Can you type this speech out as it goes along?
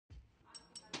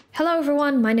Hello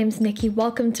everyone, my name's Nikki,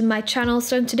 welcome to my channel.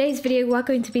 So in today's video we're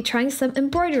going to be trying some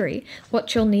embroidery.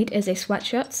 What you'll need is a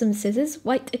sweatshirt, some scissors,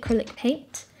 white acrylic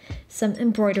paint, some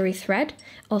embroidery thread,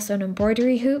 also an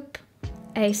embroidery hoop,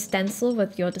 a stencil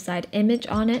with your desired image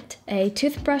on it, a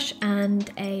toothbrush and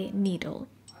a needle.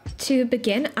 To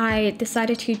begin, I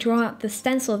decided to draw out the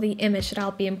stencil, the image that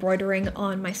I'll be embroidering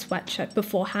on my sweatshirt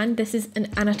beforehand. This is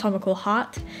an anatomical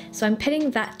heart, so I'm pinning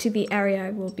that to the area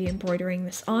I will be embroidering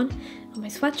this on my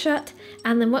sweatshirt.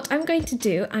 And then what I'm going to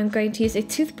do, I'm going to use a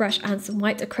toothbrush and some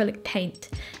white acrylic paint,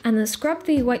 and then scrub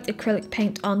the white acrylic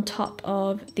paint on top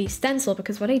of the stencil,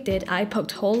 because what I did, I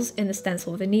poked holes in the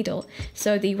stencil with a needle,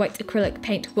 so the white acrylic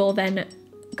paint will then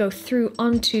go through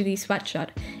onto the sweatshirt.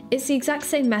 It's the exact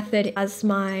same method as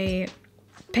my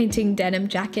painting denim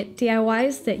jacket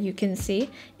DIYs that you can see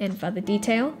in further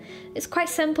detail. It's quite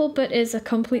simple, but is a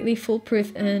completely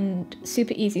foolproof and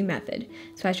super easy method.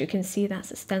 So as you can see,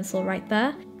 that's a stencil right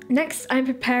there. Next, I'm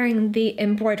preparing the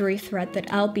embroidery thread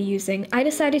that I'll be using. I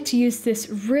decided to use this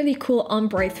really cool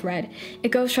ombre thread. It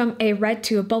goes from a red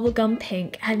to a bubblegum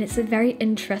pink, and it's a very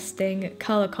interesting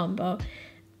color combo.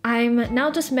 I'm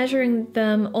now just measuring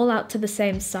them all out to the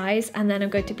same size, and then I'm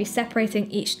going to be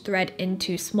separating each thread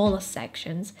into smaller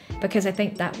sections because I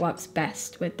think that works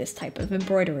best with this type of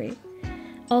embroidery.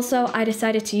 Also, I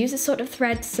decided to use this sort of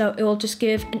thread so it will just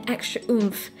give an extra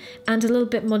oomph and a little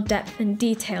bit more depth and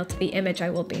detail to the image I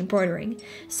will be embroidering.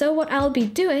 So what I'll be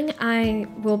doing, I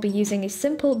will be using a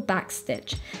simple back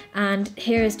stitch, and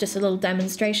here is just a little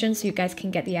demonstration so you guys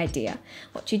can get the idea.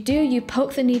 What you do, you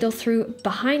poke the needle through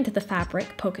behind the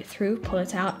fabric, poke it through, pull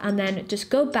it out, and then just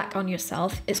go back on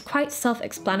yourself. It's quite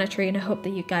self-explanatory, and I hope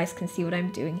that you guys can see what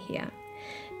I'm doing here.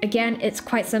 Again, it's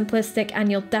quite simplistic, and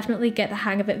you'll definitely get the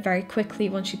hang of it very quickly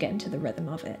once you get into the rhythm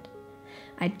of it.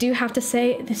 I do have to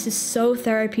say, this is so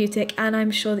therapeutic, and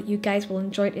I'm sure that you guys will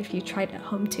enjoy it if you try it at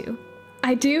home too.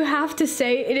 I do have to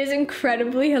say, it is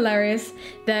incredibly hilarious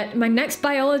that my next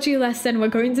biology lesson we're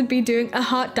going to be doing a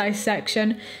heart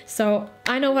dissection, so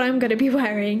I know what I'm going to be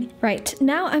wearing. Right,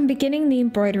 now I'm beginning the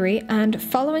embroidery and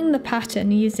following the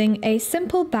pattern using a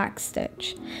simple back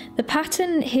stitch. The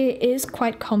pattern here is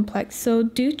quite complex, so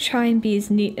do try and be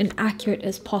as neat and accurate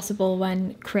as possible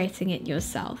when creating it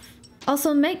yourself.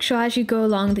 Also, make sure as you go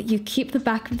along that you keep the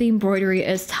back of the embroidery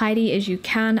as tidy as you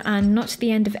can and not to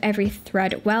the end of every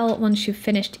thread well once you've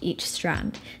finished each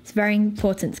strand. It's very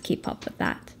important to keep up with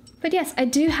that. But yes, I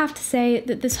do have to say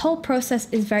that this whole process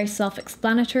is very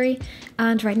self-explanatory,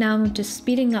 and right now I'm just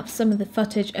speeding up some of the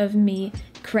footage of me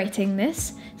creating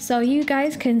this, so you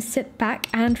guys can sit back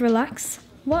and relax,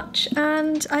 watch,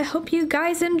 and I hope you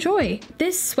guys enjoy.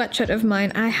 This sweatshirt of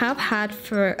mine I have had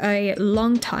for a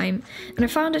long time, and I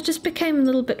found it just became a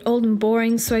little bit old and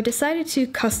boring, so I decided to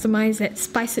customize it,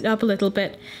 spice it up a little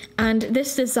bit, and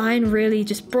this design really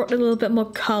just brought a little bit more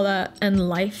color and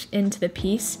life into the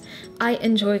piece. I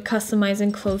enjoy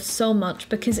customizing clothes so much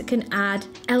because it can add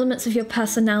elements of your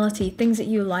personality, things that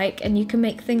you like, and you can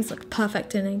make things look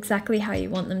perfect and exactly how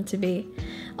you want them to be.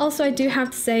 Also, I do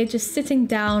have to say, just sitting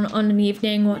down on an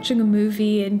evening, watching a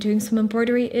movie and doing some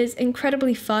embroidery is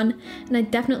incredibly fun, and I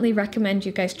definitely recommend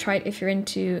you guys try it if you're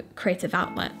into creative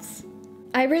outlets.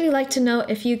 I really like to know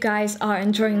if you guys are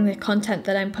enjoying the content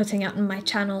that I'm putting out on my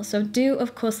channel, so do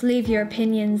of course leave your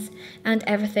opinions and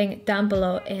everything down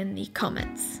below in the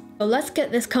comments. So let's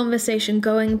get this conversation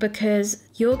going because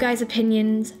your guys'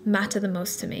 opinions matter the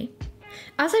most to me.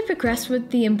 As I progressed with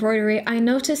the embroidery, I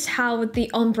noticed how with the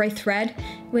ombre thread,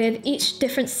 with each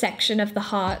different section of the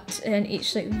heart and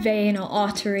each vein or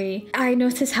artery, I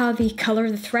noticed how the color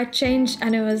of the thread changed,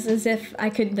 and it was as if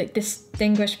I could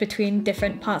distinguish between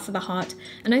different parts of the heart.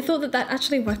 And I thought that that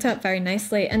actually worked out very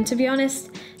nicely. And to be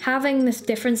honest, having this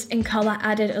difference in color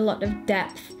added a lot of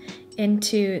depth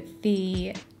into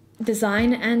the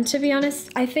design, and to be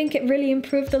honest, I think it really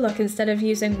improved the look instead of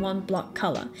using one block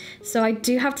color. So I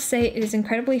do have to say it is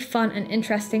incredibly fun and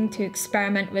interesting to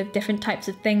experiment with different types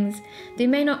of things that you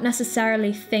may not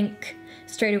necessarily think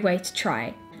straight away to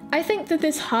try. I think that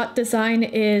this heart design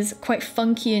is quite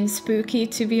funky and spooky,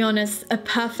 to be honest, a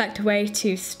perfect way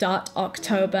to start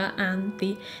October and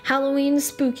the Halloween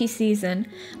spooky season.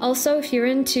 Also, if you're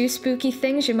into spooky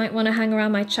things, you might want to hang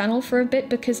around my channel for a bit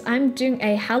because I'm doing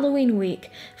a Halloween week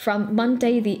from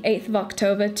Monday the 8th of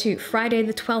October to Friday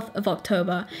the 12th of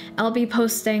October. I'll be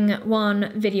posting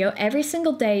one video every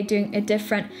single day doing a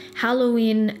different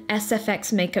Halloween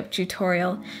SFX makeup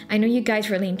tutorial. I know you guys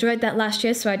really enjoyed that last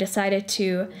year, so I decided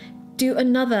to do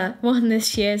another one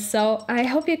this year, so I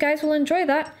hope you guys will enjoy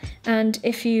that, And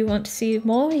if you want to see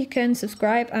more, you can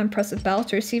subscribe and press the bell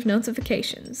to receive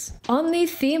notifications. On the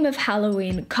theme of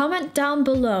Halloween, comment down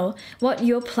below what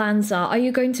your plans are. Are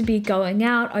you going to be going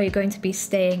out? Are you going to be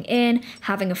staying in,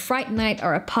 having a fright night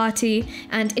or a party?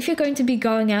 And if you're going to be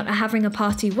going out or having a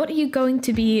party, what are you going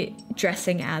to be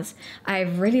dressing as? I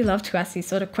really love to ask these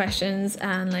sort of questions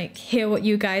and like hear what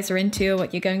you guys are into,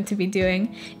 what you're going to be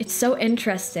doing. It's so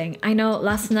interesting. I know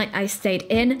last night I stayed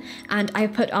in and I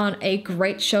put on a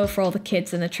great show for all the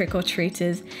kids and the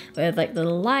trick-or-treaters with like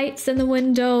little lights in the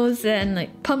windows and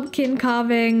like pumpkin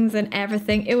carvings and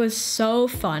everything. It was so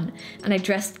fun, and I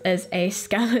dressed as a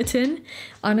skeleton.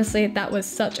 Honestly, that was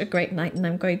such a great night, and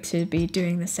I'm going to be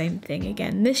doing the same thing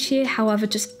again this year. However,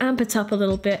 just amp it up a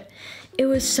little bit. It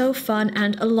was so fun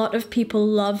and a lot of people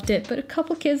loved it, but a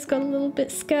couple kids got a little bit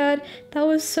scared. That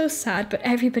was so sad, but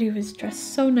everybody was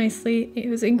dressed so nicely. It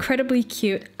was incredibly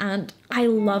cute, and I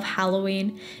love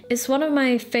Halloween. It's one of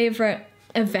my favorite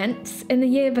events in the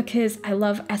year because I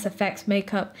love SFX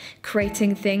makeup,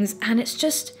 creating things, and it's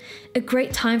just a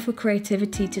great time for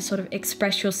creativity to sort of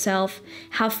express yourself,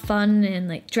 have fun in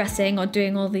like dressing or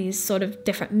doing all these sort of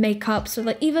different makeups, or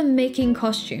like even making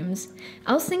costumes.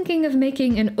 I was thinking of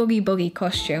making an Oogie Boogie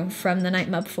costume from The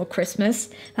Nightmare Before Christmas.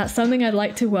 That's something I'd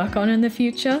like to work on in the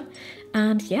future.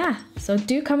 And yeah, so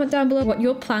do comment down below what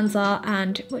your plans are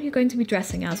and what you're going to be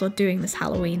dressing as or doing this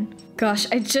Halloween. Gosh,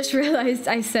 I just realized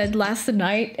I said last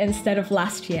night instead of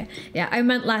last year. Yeah, I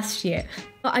meant last year.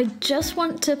 I just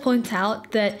want to point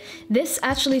out that this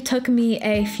actually took me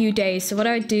a few days. So what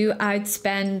I would do, I'd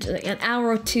spend like an hour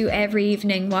or two every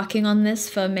evening working on this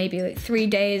for maybe like 3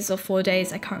 days or 4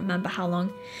 days. I can't remember how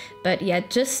long. But yeah,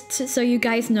 just so you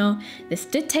guys know, this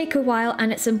did take a while,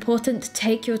 and it's important to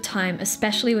take your time,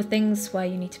 especially with things where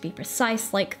you need to be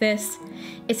precise like this.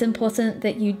 It's important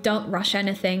that you don't rush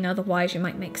anything, otherwise you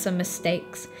might make some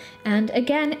mistakes. And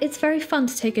again, it's very fun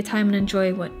to take your time and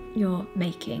enjoy what you're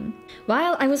making.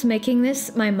 While I was making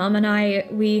this, my mum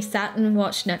and we sat and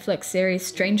watched Netflix series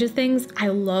Stranger Things. I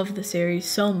love the series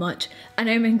so much, and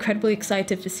I'm incredibly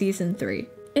excited for season 3.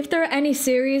 If there are any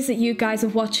series that you guys are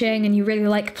watching and you really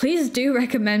like, please do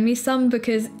recommend me some,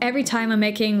 because every time I'm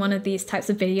making one of these types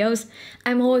of videos,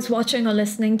 I'm always watching or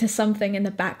listening to something in the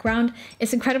background.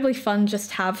 It's incredibly fun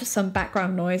just to have some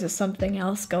background noise or something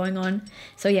else going on.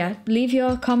 So yeah, leave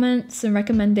your comments and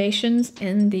recommendations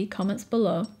in the comments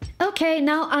below. Okay,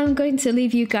 now I'm going to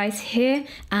leave you guys here,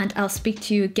 and I'll speak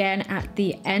to you again at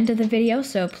the end of the video.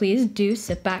 So please do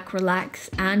sit back, relax,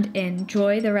 and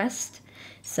enjoy the rest.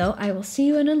 So I will see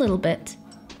you in a little bit.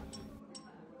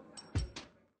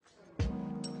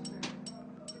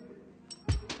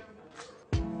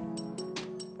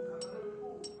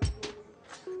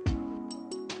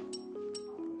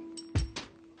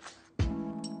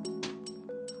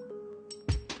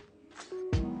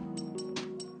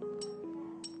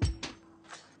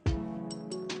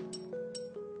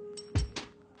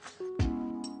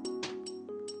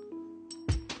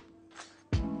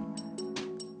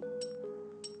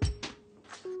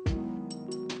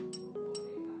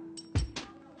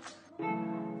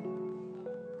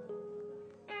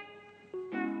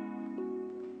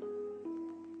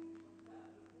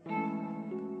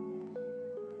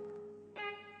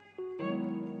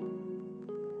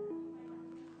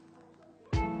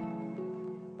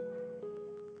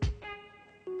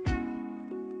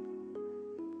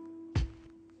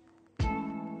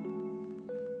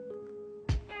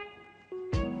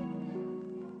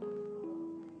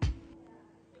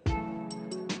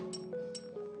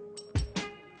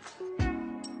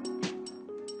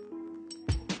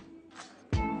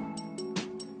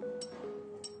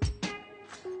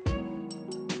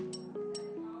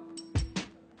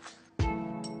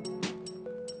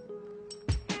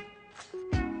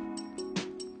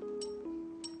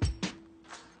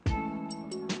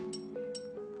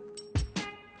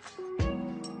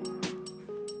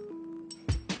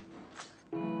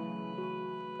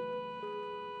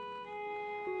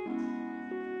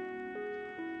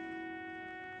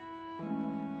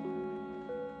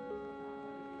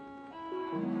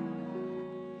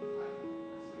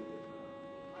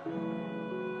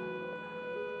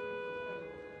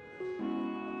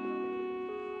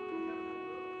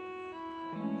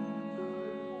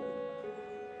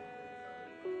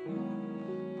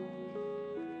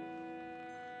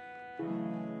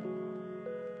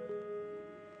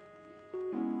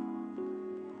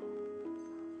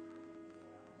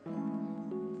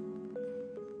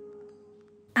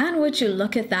 would you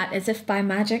look at that, as if by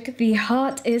magic, the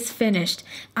heart is finished.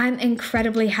 I'm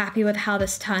incredibly happy with how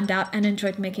this turned out and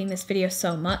enjoyed making this video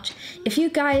so much. If you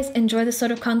guys enjoy this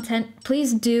sort of content,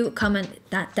 please do comment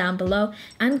that down below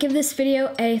and give this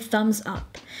video a thumbs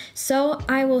up. So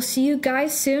I will see you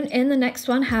guys soon in the next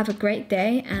one. Have a great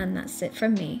day, and that's it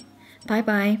from me. Bye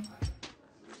bye.